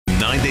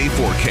9-day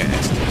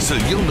forecast, so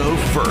you'll know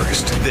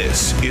first.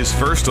 This is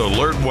First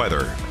Alert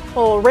Weather.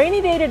 Well,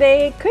 rainy day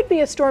today, could be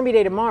a stormy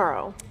day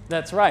tomorrow.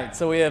 That's right.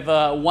 So we have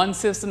one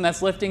system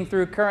that's lifting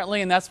through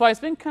currently, and that's why it's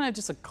been kind of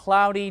just a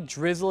cloudy,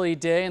 drizzly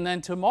day. And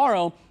then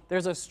tomorrow,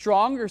 there's a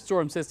stronger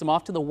storm system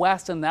off to the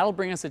west, and that'll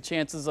bring us the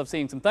chances of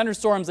seeing some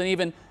thunderstorms and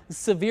even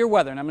severe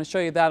weather. And I'm going to show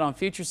you that on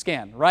Future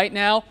Scan. Right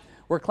now,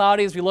 we're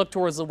cloudy as we look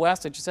towards the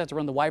west. I just have to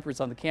run the wipers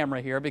on the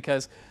camera here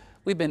because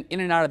we've been in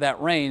and out of that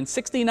rain.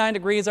 69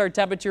 degrees our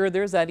temperature.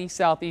 There's that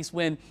east-southeast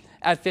wind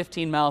at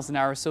 15 miles an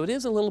hour, so it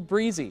is a little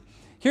breezy.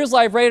 Here's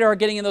live radar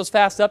getting in those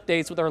fast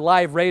updates with our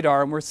live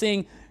radar, and we're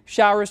seeing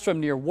showers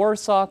from near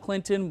Warsaw,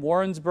 Clinton,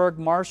 Warrensburg,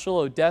 Marshall,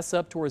 Odessa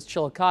up towards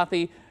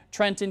Chillicothe,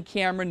 Trenton,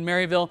 Cameron,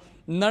 Maryville.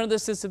 None of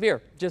this is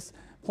severe, just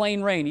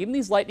plain rain. Even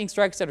these lightning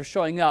strikes that are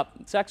showing up,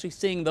 it's actually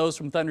seeing those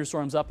from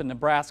thunderstorms up in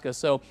Nebraska.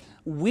 So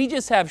we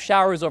just have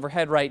showers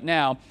overhead right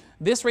now.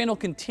 This rain will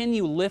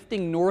continue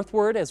lifting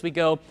northward as we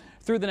go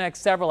through the next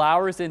several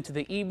hours into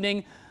the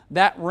evening.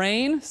 That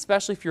rain,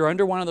 especially if you're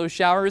under one of those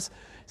showers,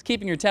 is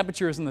keeping your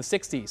temperatures in the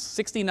 60s.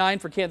 69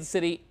 for Kansas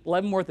City,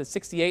 Leavenworth at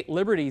 68,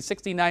 Liberty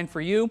 69 for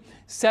you,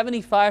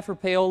 75 for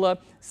Paola,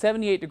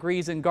 78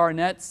 degrees in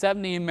Garnett,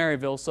 70 in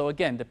Maryville. So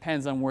again,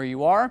 depends on where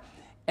you are.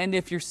 And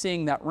if you're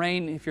seeing that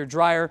rain, if you're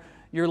drier,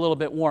 you're a little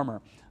bit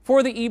warmer.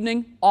 For the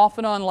evening, off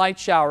and on light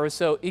showers.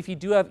 So if you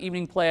do have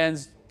evening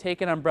plans,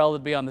 take an umbrella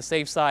to be on the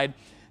safe side.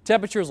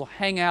 Temperatures will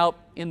hang out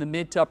in the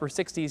mid to upper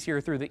 60s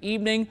here through the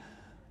evening.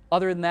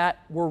 Other than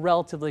that, we're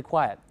relatively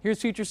quiet. Here's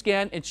Future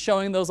Scan. It's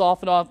showing those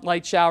off and on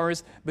light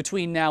showers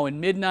between now and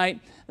midnight.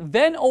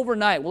 Then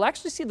overnight, we'll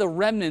actually see the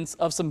remnants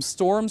of some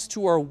storms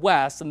to our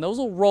west, and those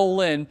will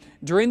roll in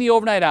during the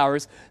overnight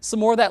hours. Some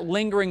more of that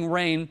lingering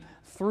rain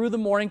through the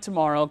morning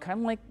tomorrow, kind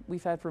of like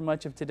we've had for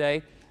much of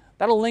today.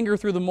 That'll linger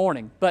through the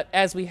morning. But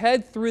as we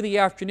head through the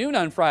afternoon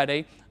on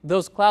Friday,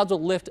 those clouds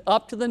will lift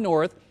up to the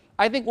north.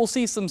 I think we'll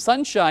see some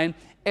sunshine,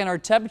 and our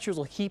temperatures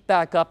will heat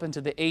back up into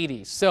the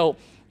 80s. So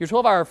your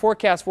 12-hour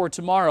forecast for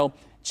tomorrow,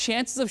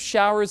 chances of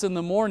showers in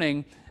the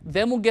morning,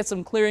 then we'll get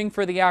some clearing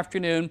for the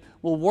afternoon.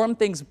 We'll warm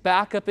things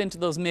back up into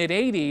those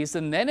mid-80s,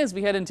 and then as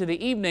we head into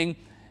the evening,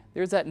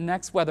 there's that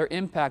next weather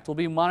impact. We'll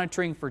be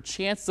monitoring for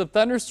chances of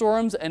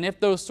thunderstorms, and if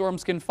those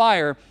storms can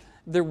fire,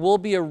 there will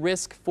be a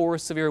risk for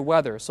severe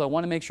weather. So I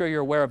want to make sure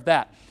you're aware of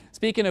that.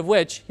 Speaking of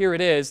which, here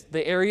it is,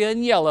 the area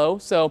in yellow.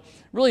 So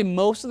really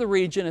most of the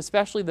region,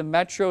 especially the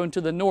metro and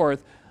to the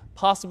north,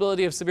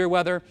 possibility of severe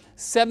weather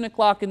 7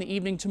 o'clock in the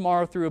evening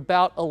tomorrow through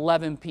about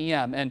 11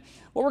 p.m. And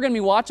what we're going to be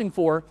watching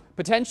for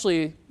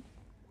potentially,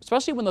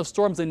 especially when those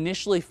storms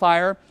initially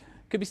fire,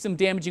 could be some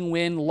damaging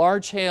wind,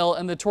 large hail,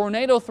 and the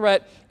tornado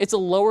threat. It's a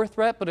lower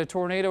threat, but a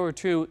tornado or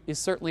two is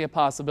certainly a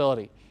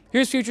possibility.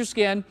 Here's Future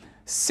Scan,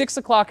 6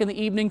 o'clock in the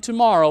evening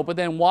tomorrow, but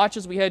then watch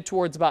as we head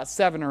towards about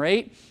 7 or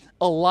 8.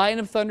 A line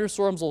of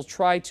thunderstorms will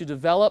try to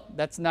develop.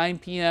 That's 9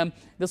 p.m.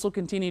 This will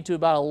continue to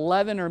about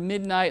 11 or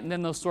midnight, and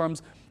then those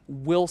storms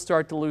will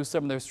start to lose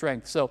some of their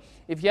strength. So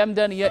if you haven't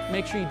done it yet,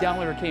 make sure you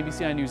download our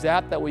KBC9 News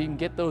app. That way you can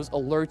get those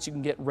alerts. You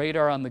can get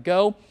radar on the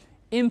go.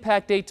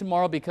 Impact day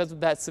tomorrow because of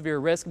that severe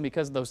risk and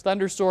because of those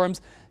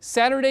thunderstorms.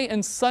 Saturday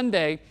and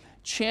Sunday,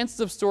 chances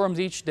of storms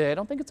each day. I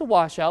don't think it's a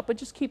washout, but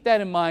just keep that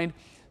in mind,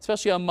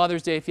 especially on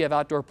Mother's Day if you have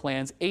outdoor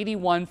plans.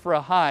 81 for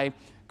a high.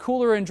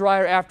 Cooler and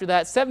drier after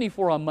that.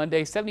 74 on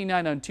Monday,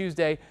 79 on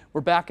Tuesday.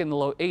 We're back in the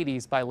low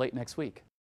 80s by late next week.